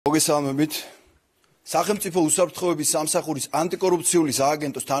მოგესალმებით. სახელმწიფო უსაფრთხოების სამსახურის ანტიკორუფციული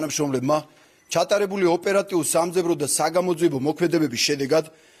სააგენტოს თანამშრომლებმა ჩატარებული ოპერატიულ სამძებრო და საგამოძიებო მოქმედებების შედეგად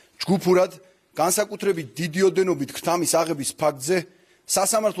ჯგუფურად განსაკუთრებით დიდი ოდენობით ქრთამის აღების ფაქტზე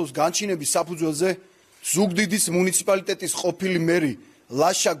სასამართლოს განჩინების საფუძველზე ზუგდიდის მუნიციპალიტეტის ყოფილი მერი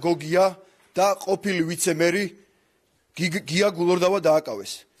ლაშა გოგია და ყოფილი ვიცე-მერი გია გულორდავა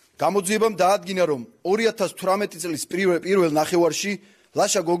დააკავეს. გამოძიებამ დაადგინა, რომ 2018 წლის პირველ ნახევარში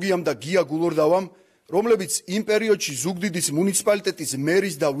ლაშა გოგიამ და გია გულორდავამ, რომლებიც იმ პერიოდში ზუგდიდის მუნიციპალიტეტის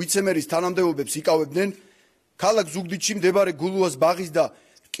მერის და ვიცე-მერის თანამდებობებს იკავებდნენ, ქალაქ ზუგდიდში მდებარე გულუას ბაღის და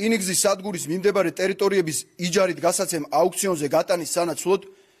რკინიგზის სადგურის მიმდებარე ტერიტორიების იჯარით გასაცემ აუქციონზე გატანის სანაცვლოდ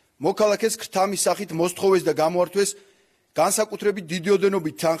მოქალაქეს ქრთამის სახით მოსთხოვეს და გამოართვეს განსაკუთრებით დიდი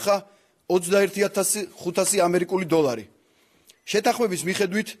ოდენობით თანხა 21,500 ამერიკული დოლარი. შეთანხმების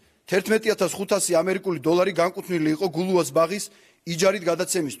მიხედვით 11,500 ამერიკული დოლარი განკუთვნილი იყო გულუას ბაღის იჯარით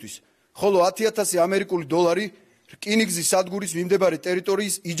გადაცემისთვის, ხოლო 10,000 ამერიკული დოლარი რკინიგზის სადგურის მიმდებარე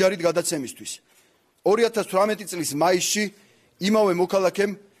ტერიტორიის იჯარით გადაცემისთვის. 2018 წლის მაისში იმავე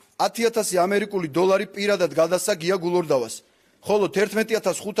მოქალაქემ 10,000 ამერიკული დოლარი პირადად გადასცა გია გულორდავას, ხოლო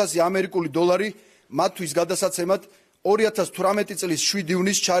 11,500 ამერიკული დოლარი მათთვის გადასაცემად 2018 წლის 7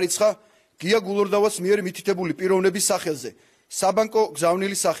 ივნისს ჩარიცხა გია გულორდავას მიერ მითითებული პიროვნების სახელზე, საბანკო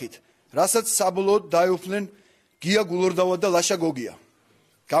გზავნილის სახით, რასაც საბოლოოდ დაეუფლნენ გია გულორდავა და ლაშა გოგია.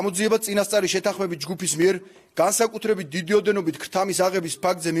 გამოძიება წინასწარი შეთანხმებით ჯგუფის მიერ განსაკუთრებით დიდი ოდენობით ქრთამის აღების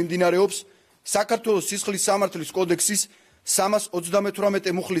ფაქტზე მიმდინარეობს საქართველოს სისხლის სამართლის კოდექსის 328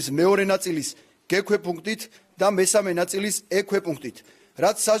 მუხლის მეორე ნაწილის გ ქვეპუნქტით და მესამე ნაწილის ე ქვეპუნქტით,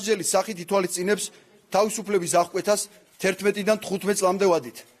 რაც სასჯელის სახით ითვალისწინებს თავისუფლების აღკვეთას 11-დან 15 წლამდე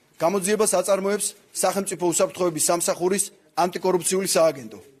ვადით. გამოძიებას აწარმოებს სახელმწიფო უსაფრთხოების სამსახურის ანტიკორუფციული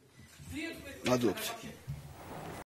სააგენტო. მადლობთ.